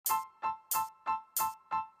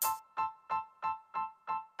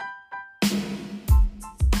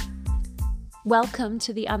Welcome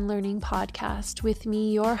to the Unlearning Podcast with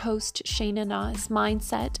me, your host, Shayna Nas,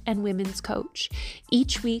 mindset and women's coach.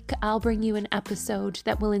 Each week, I'll bring you an episode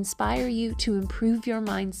that will inspire you to improve your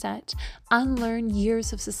mindset, unlearn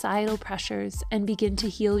years of societal pressures, and begin to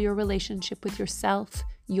heal your relationship with yourself,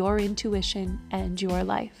 your intuition, and your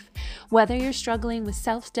life. Whether you're struggling with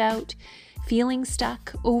self-doubt, feeling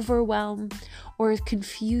stuck, overwhelmed, or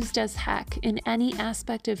confused as heck in any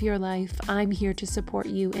aspect of your life, I'm here to support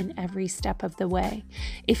you in every step of the way.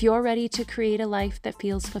 If you're ready to create a life that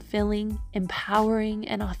feels fulfilling, empowering,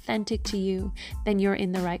 and authentic to you, then you're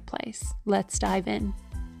in the right place. Let's dive in.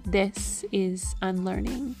 This is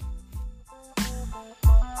Unlearning.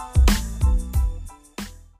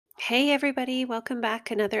 Hey everybody, welcome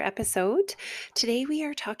back. Another episode. Today we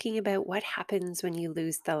are talking about what happens when you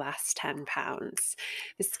lose the last 10 pounds.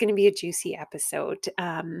 This is going to be a juicy episode.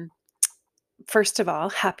 First of all,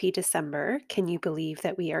 happy December. Can you believe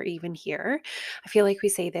that we are even here? I feel like we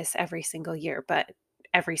say this every single year, but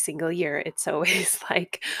every single year it's always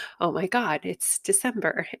like, oh my God, it's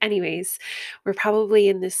December. Anyways, we're probably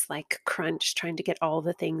in this like crunch trying to get all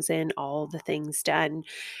the things in, all the things done.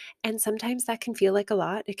 And sometimes that can feel like a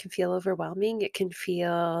lot. It can feel overwhelming. It can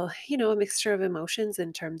feel, a mixture of emotions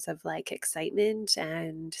in terms of like excitement.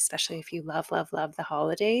 And especially if you love, love, love the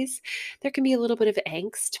holidays, there can be a little bit of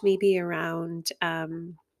angst maybe around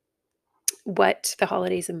what the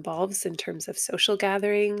holidays involves in terms of social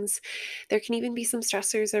gatherings. There can even be some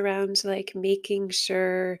stressors around like making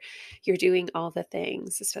sure you're doing all the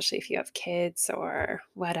things, especially if you have kids or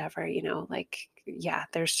whatever, yeah,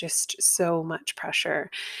 there's just so much pressure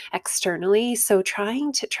externally. So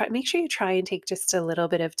make sure you try and take just a little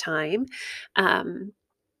bit of time um,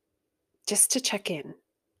 just to check in.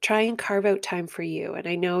 Try and carve out time for you. And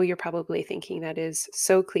I know you're probably thinking that is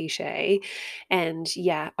so cliche. And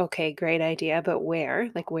yeah, okay, great idea. But where?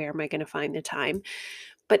 Like, where am I going to find the time?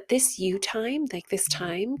 But this you time, like this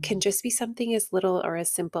time, can just be something as little or as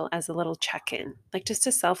simple as a little check in, like just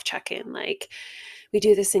a self check in. Like, we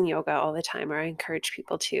do this in yoga all the time, or I encourage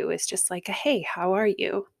people to, is just like, hey, how are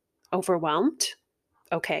you? Overwhelmed?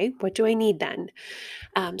 Okay, what do I need then?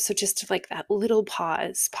 So just like that little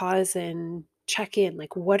pause and check in.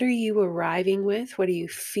 Like, what are you arriving with? What are you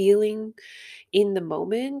feeling in the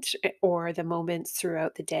moment or the moments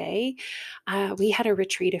throughout the day? We had a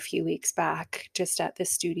retreat a few weeks back just at the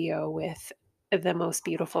studio with the most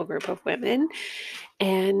beautiful group of women.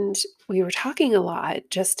 And we were talking a lot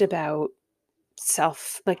just about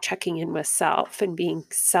like checking in with self and being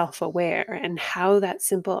self-aware, and how that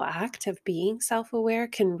simple act of being self-aware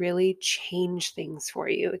can really change things for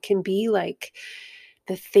you. It can be like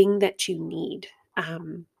the thing that you need.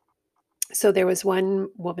 So there was one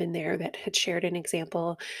woman there that had shared an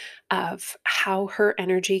example of how her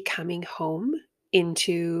energy coming home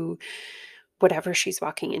into whatever she's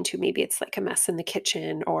walking into, maybe it's like a mess in the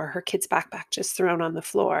kitchen or her kid's backpack just thrown on the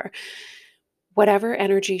floor, whatever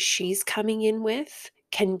energy she's coming in with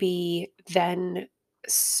can be then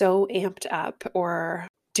so amped up or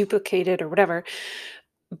duplicated or whatever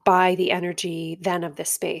by the energy then of the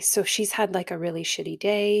space. So if she's had like a really shitty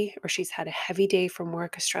day, or she's had a heavy day from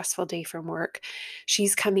work, a stressful day from work,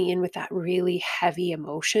 she's coming in with that really heavy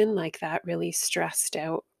emotion, like that really stressed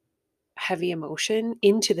out heavy emotion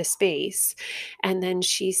into the space. And then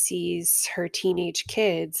she sees her teenage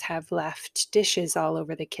kids have left dishes all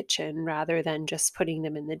over the kitchen rather than just putting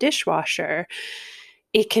them in the dishwasher.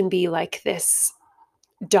 It can be like this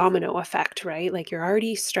domino effect, right? Like, you're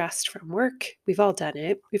already stressed from work. We've all done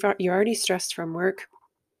it. You're already stressed from work.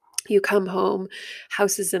 You come home,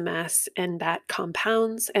 house is a mess, and that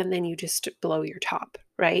compounds, and then you just blow your top,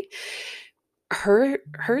 right? Her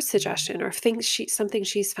suggestion, or something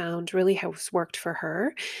she's found really has worked for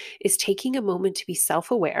her, is taking a moment to be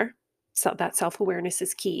self-aware. So that self-awareness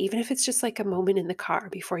is key, even if it's just like a moment in the car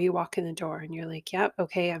before you walk in the door and you're like, yep,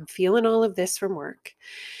 okay, I'm feeling all of this from work.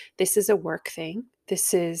 This is a work thing.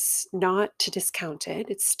 This is not to discount it.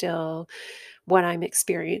 It's still what I'm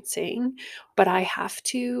experiencing, but I have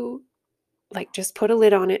to like just put a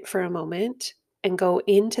lid on it for a moment and go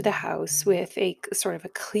into the house with a sort of a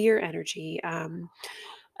clear energy,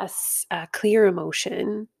 a clear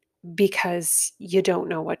emotion, because you don't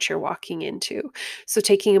know what you're walking into. So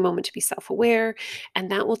taking a moment to be self-aware,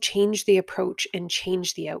 and that will change the approach and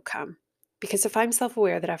change the outcome. Because if I'm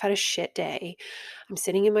self-aware that I've had a shit day, I'm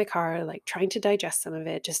sitting in my car, like trying to digest some of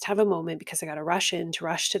it, just have a moment because I got to rush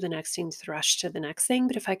to the next thing, to rush to the next thing.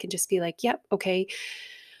 But if I can just be like, yep, okay,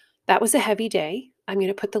 that was a heavy day. I'm going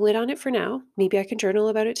to put the lid on it for now. Maybe I can journal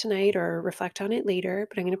about it tonight or reflect on it later,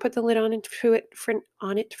 but I'm going to put the lid on it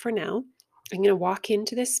for now. I'm going to walk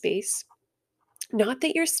into this space Not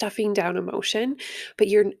that you're stuffing down emotion, but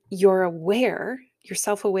you're aware, you're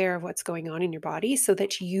self-aware of what's going on in your body so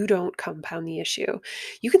that you don't compound the issue.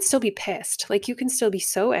 You can still be pissed. Like you can still be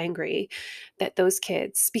so angry that those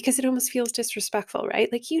kids, because it almost feels disrespectful,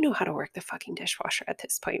 right? Like you know how to work the fucking dishwasher at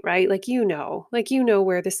this point, right? Like you know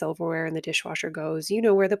where the silverware in the dishwasher goes. You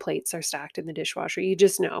know where the plates are stacked in the dishwasher. You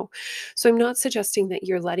just know. So I'm not suggesting that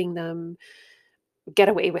you're letting them get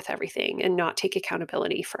away with everything and not take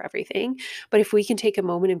accountability for everything. But if we can take a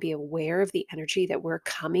moment and be aware of the energy that we're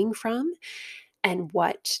coming from and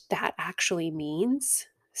what that actually means.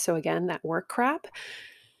 So, again, that work crap.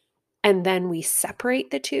 And then we separate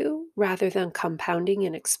the two rather than compounding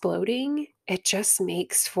and exploding, it just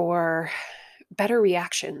makes for better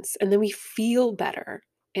reactions. And then we feel better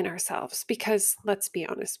in ourselves because let's be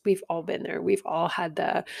honest, we've all been there. We've all had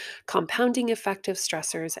the compounding effect of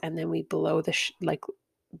stressors and then we blow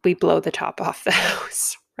we blow the top off the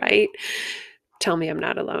house, right? Tell me I'm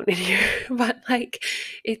not alone in here, but like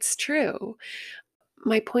it's true.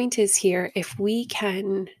 My point is here, if we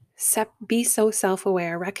can be so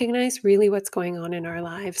self-aware, recognize really what's going on in our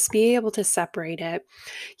lives, be able to separate it.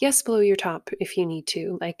 Yes, blow your top if you need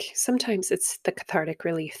to. Like sometimes it's the cathartic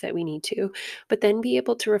relief that we need to, but then be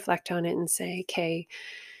able to reflect on it and say, okay,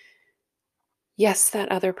 yes,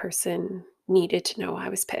 that other person needed to know I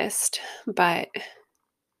was pissed, but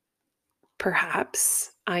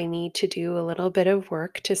perhaps I need to do a little bit of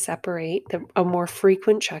work to separate a more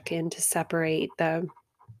frequent check-in to separate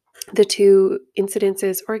the two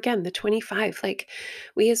incidences, or again the 25. Like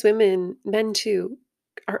we as women, men too,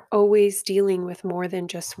 are always dealing with more than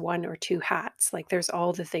just one or two hats. Like there's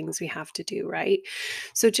all the things we have to do, right?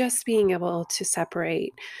 So just being able to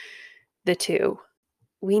separate the two,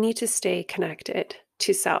 we need to stay connected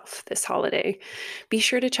to self this holiday. Be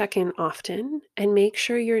sure to check in often and make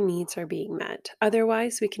sure your needs are being met.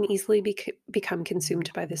 Otherwise, we can easily become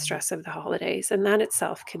consumed by the stress of the holidays, and that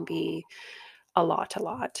itself can be a lot, a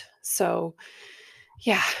lot. So,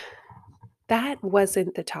 yeah, that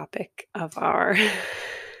wasn't the topic of our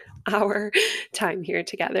our time here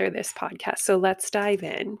together this podcast. So let's dive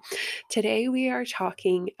in. Today we are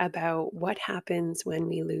talking about what happens when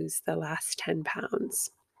we lose the last 10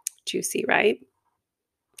 pounds. Juicy, right?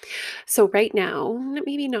 So right now,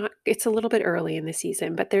 maybe not, it's a little bit early in the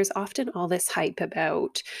season, but there's often all this hype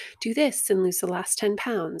about do this and lose the last 10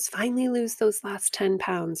 pounds. Finally lose those last 10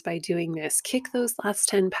 pounds by doing this. Kick those last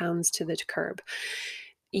 10 pounds to the curb.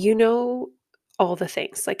 You know all the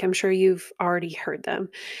things. Like I'm sure you've already heard them.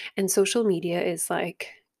 And social media is like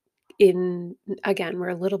in again, we're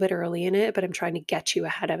a little bit early in it, but I'm trying to get you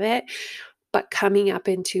ahead of it. But coming up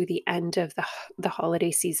into the end of the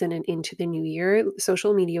holiday season and into the new year,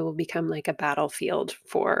 social media will become like a battlefield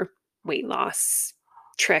for weight loss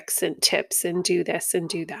tricks and tips and do this and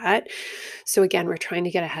do that. So again, we're trying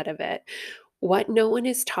to get ahead of it. What no one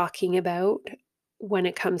is talking about when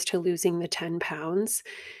it comes to losing the 10 pounds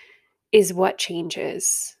is what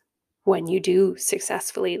changes when you do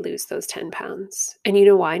successfully lose those 10 pounds. And you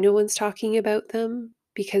know why no one's talking about them?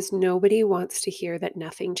 Because nobody wants to hear that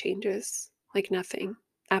nothing changes. Like nothing,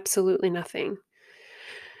 absolutely nothing.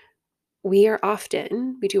 We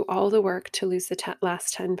do all the work to lose the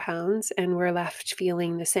last 10 pounds and we're left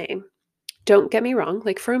feeling the same. Don't get me wrong,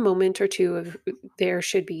 like for a moment or two of there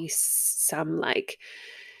should be some like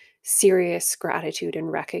serious gratitude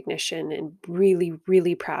and recognition and really,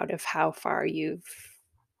 really proud of how far you've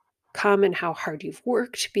come and how hard you've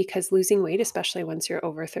worked because losing weight, especially once you're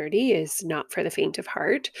over 30, is not for the faint of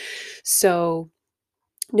heart. So,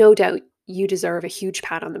 no doubt you deserve a huge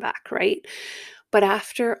pat on the back, right? But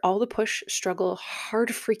after all the push, struggle, hard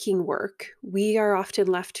freaking work, we are often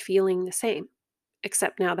left feeling the same,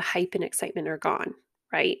 except now the hype and excitement are gone,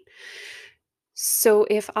 right? So,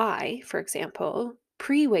 if I, for example,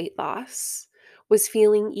 pre weight loss, was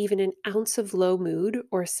feeling even an ounce of low mood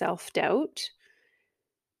or self doubt,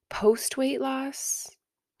 post weight loss,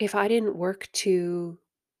 if I didn't work to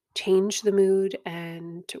change the mood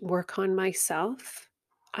and work on myself,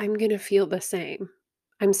 I'm going to feel the same.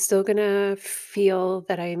 I'm still going to feel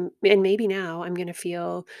that and maybe now I'm going to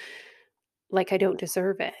feel like I don't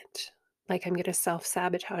deserve it. Like I'm going to self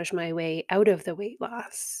sabotage my way out of the weight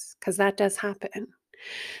loss because that does happen.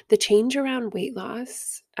 The change around weight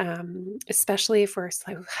loss, especially if we're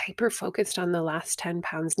so hyper focused on the last 10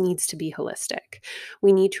 pounds, needs to be holistic.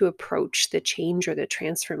 We need to approach the change or the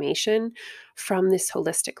transformation from this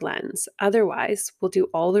holistic lens. Otherwise, we'll do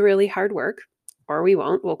all the really hard work. Or we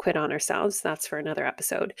won't. We'll quit on ourselves. That's for another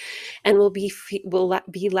episode, and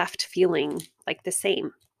be left feeling like the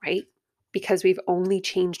same, right? Because we've only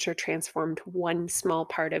changed or transformed one small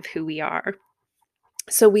part of who we are.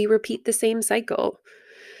 So we repeat the same cycle.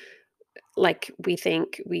 Like, we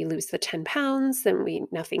think we lose the 10 pounds, then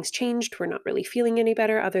nothing's changed. We're not really feeling any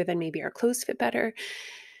better other than maybe our clothes fit better.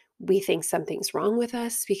 We think something's wrong with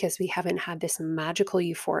us because we haven't had this magical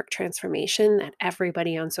euphoric transformation that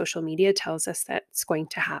everybody on social media tells us that's going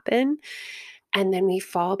to happen. And then we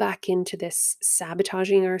fall back into this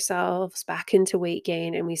sabotaging ourselves, back into weight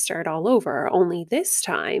gain, and we start all over. Only this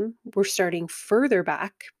time, we're starting further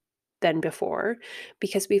back than before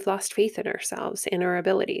because we've lost faith in ourselves, in our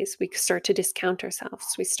abilities. We start to discount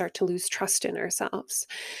ourselves. We start to lose trust in ourselves.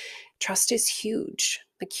 Trust is huge,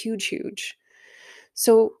 like huge, huge.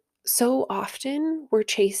 So often we're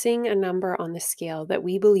chasing a number on the scale that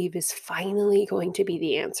we believe is finally going to be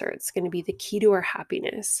the answer. It's going to be the key to our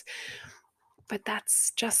happiness. But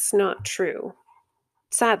that's just not true.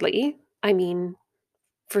 Sadly, I mean,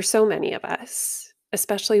 for so many of us,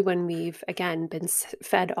 especially when we've, again, been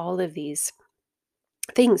fed all of these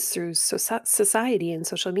things through society and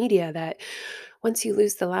social media, that once you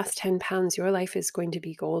lose the last 10 pounds, your life is going to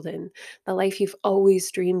be golden. The life you've always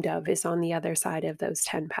dreamed of is on the other side of those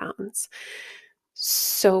 10 pounds.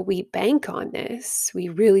 So we bank on this. We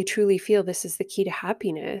really truly feel this is the key to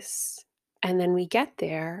happiness. And then we get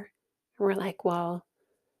there and we're like, well,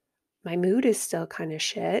 my mood is still kind of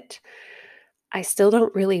shit. I still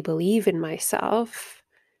don't really believe in myself.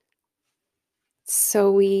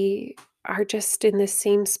 So we are just in the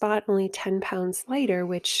same spot, only 10 pounds lighter,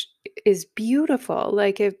 which is beautiful.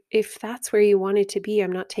 Like, if that's where you wanted to be,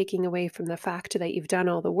 I'm not taking away from the fact that you've done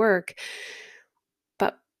all the work.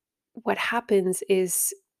 But what happens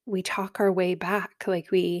is we talk our way back.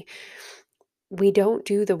 Like, we don't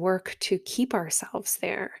do the work to keep ourselves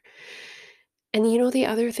there. And the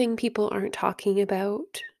other thing people aren't talking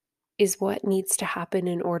about is what needs to happen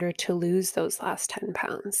in order to lose those last 10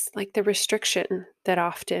 pounds. Like, the restriction that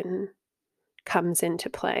often comes into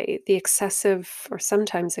play, the excessive or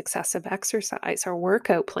sometimes excessive exercise or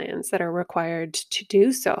workout plans that are required to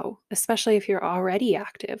do so, especially if you're already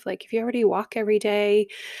active. Like, if you already walk every day,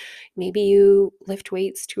 maybe you lift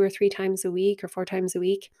weights 2 or 3 times a week or 4 times a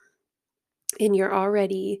week, and you're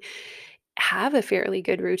already have a fairly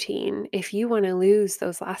good routine. If you want to lose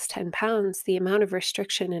those last 10 pounds, the amount of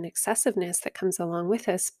restriction and excessiveness that comes along with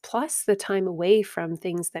us, plus the time away from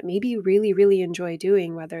things that maybe you really, really enjoy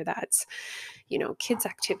doing, whether that's, kids'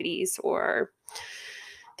 activities or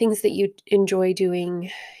things that you enjoy doing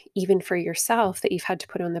even for yourself that you've had to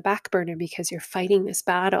put on the back burner because you're fighting this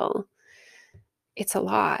battle, it's a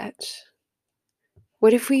lot.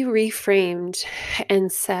 What if we reframed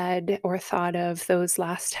and said or thought of those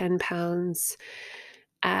last 10 pounds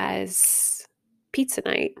as pizza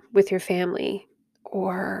night with your family,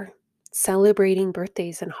 or celebrating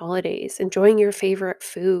birthdays and holidays, enjoying your favorite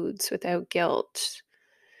foods without guilt,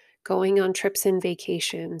 going on trips and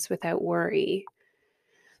vacations without worry?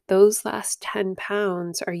 Those last 10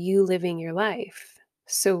 pounds are you living your life.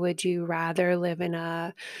 So, would you rather live in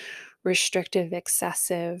a restrictive,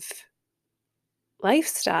 excessive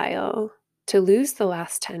lifestyle to lose the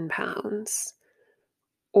last 10 pounds?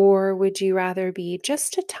 Or would you rather be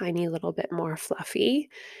just a tiny little bit more fluffy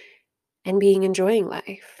and enjoying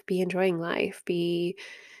life, be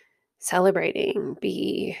celebrating,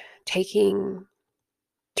 be taking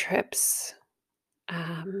trips,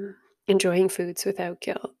 um, enjoying foods without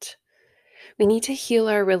guilt? We need to heal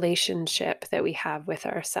our relationship that we have with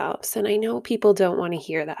ourselves. And I know people don't want to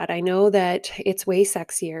hear that. I know that it's way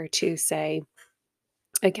sexier to say,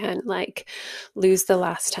 again, like, lose the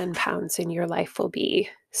last 10 pounds and your life will be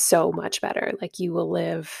so much better. Like, you will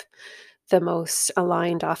live the most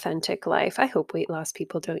aligned, authentic life. I hope weight loss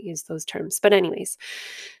people don't use those terms. But, anyways,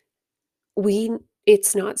 we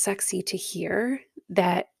it's not sexy to hear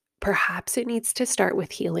that. Perhaps it needs to start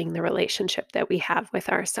with healing the relationship that we have with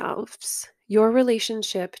ourselves. Your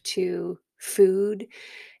relationship to food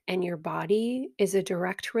and your body is a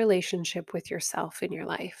direct relationship with yourself in your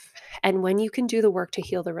life. And when you can do the work to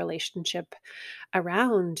heal the relationship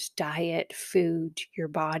around diet, food, your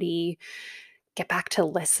body, get back to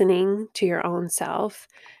listening to your own self,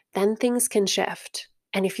 then things can shift.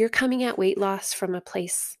 And if you're coming at weight loss from a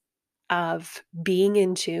place of being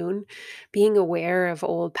in tune, being aware of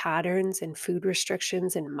old patterns and food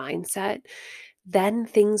restrictions and mindset, then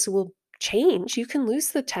things will change. You can lose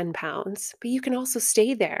the 10 pounds, but you can also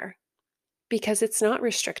stay there because it's not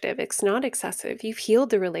restrictive, it's not excessive. You've healed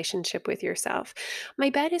the relationship with yourself. My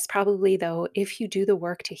bet is probably, though, if you do the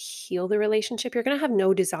work to heal the relationship, you're going to have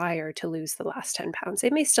no desire to lose the last 10 pounds.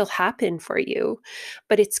 It may still happen for you,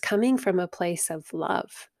 but it's coming from a place of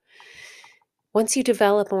love. Once you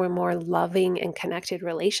develop a more loving and connected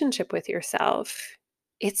relationship with yourself,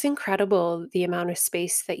 it's incredible the amount of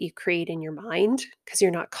space that you create in your mind because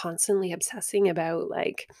you're not constantly obsessing about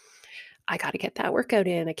like, I got to get that workout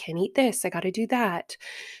in. I can't eat this. I got to do that.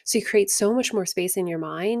 So you create so much more space in your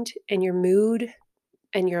mind, and your mood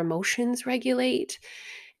and your emotions regulate,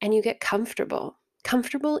 and you get comfortable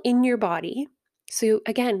in your body. So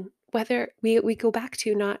again, whether we go back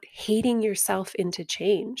to not hating yourself into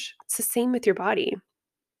change, it's the same with your body.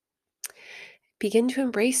 Begin to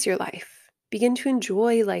embrace your life, begin to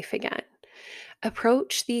enjoy life again.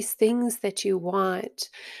 Approach these things that you want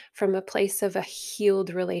from a place of a healed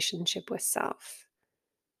relationship with self.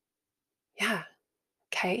 Yeah.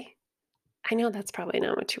 Okay. I know that's probably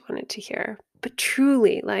not what you wanted to hear, but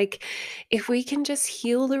truly, like, if we can just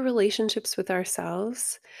heal the relationships with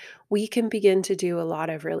ourselves, we can begin to do a lot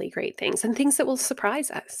of really great things and things that will surprise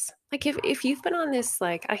us. Like, if you've been on this,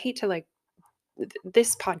 like, I hate to like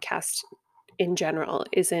this podcast in general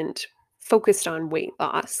isn't focused on weight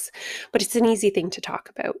loss, but it's an easy thing to talk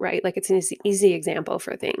about, right? Like, it's an easy example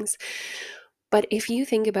for things. But if you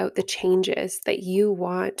think about the changes that you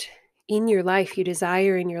want in your life, you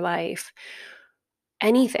desire in your life,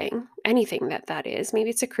 anything that is,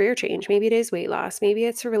 maybe it's a career change, maybe it is weight loss, maybe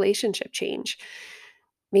it's a relationship change,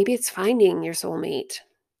 maybe it's finding your soulmate,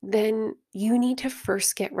 then you need to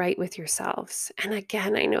first get right with yourselves. And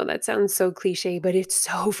again, I know that sounds so cliche, but it's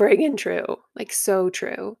so friggin' true. Like, so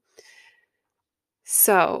true.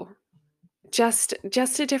 So, just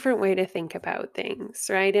a different way to think about things,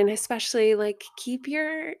 right? And especially, like, keep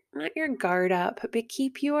your not your guard up, but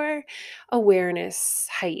keep your awareness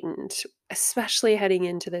heightened, especially heading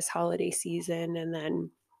into this holiday season, and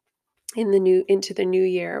then into the new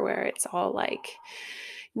year, where it's all like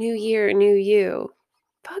new year, new you.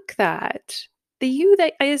 Fuck that. The you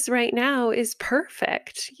that is right now is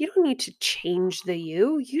perfect. You don't need to change the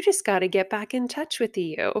you just got to get back in touch with the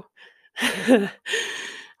you.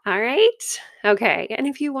 All right. Okay. And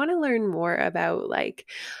if you want to learn more about like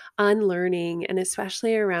unlearning, and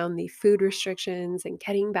especially around the food restrictions and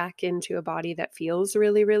getting back into a body that feels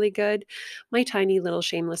really, really good, my tiny little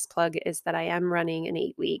shameless plug is that I am running an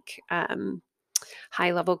 8-week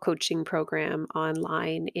high level coaching program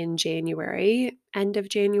online in January, end of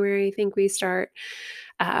January, I think we start.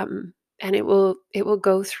 And it will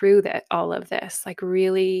go through that all of this, like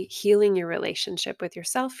really healing your relationship with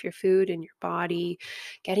yourself, your food, and your body,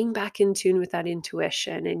 getting back in tune with that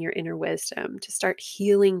intuition and your inner wisdom to start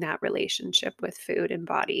healing that relationship with food and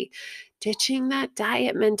body, ditching that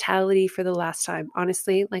diet mentality for the last time.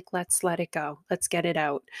 Honestly, like, let's let it go. Let's get it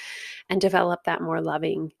out and develop that more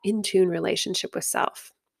loving, in tune relationship with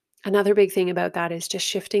self. Another big thing about that is just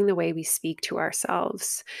shifting the way we speak to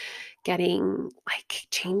ourselves, getting like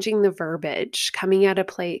changing the verbiage,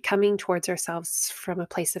 coming towards ourselves from a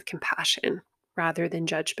place of compassion rather than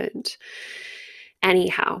judgment.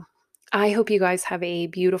 Anyhow, I hope you guys have a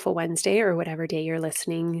beautiful Wednesday or whatever day you're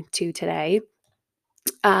listening to today.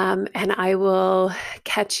 And I will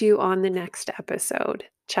catch you on the next episode.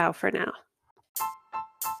 Ciao for now.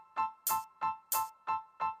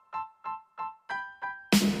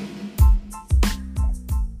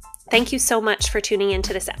 Thank you so much for tuning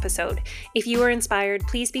into this episode. If you were inspired,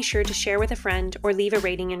 please be sure to share with a friend or leave a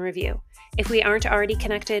rating and review. If we aren't already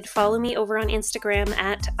connected, follow me over on Instagram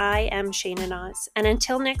at I am Shayna Nas. And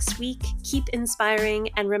until next week, keep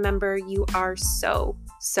inspiring and remember, you are so,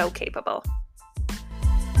 so capable.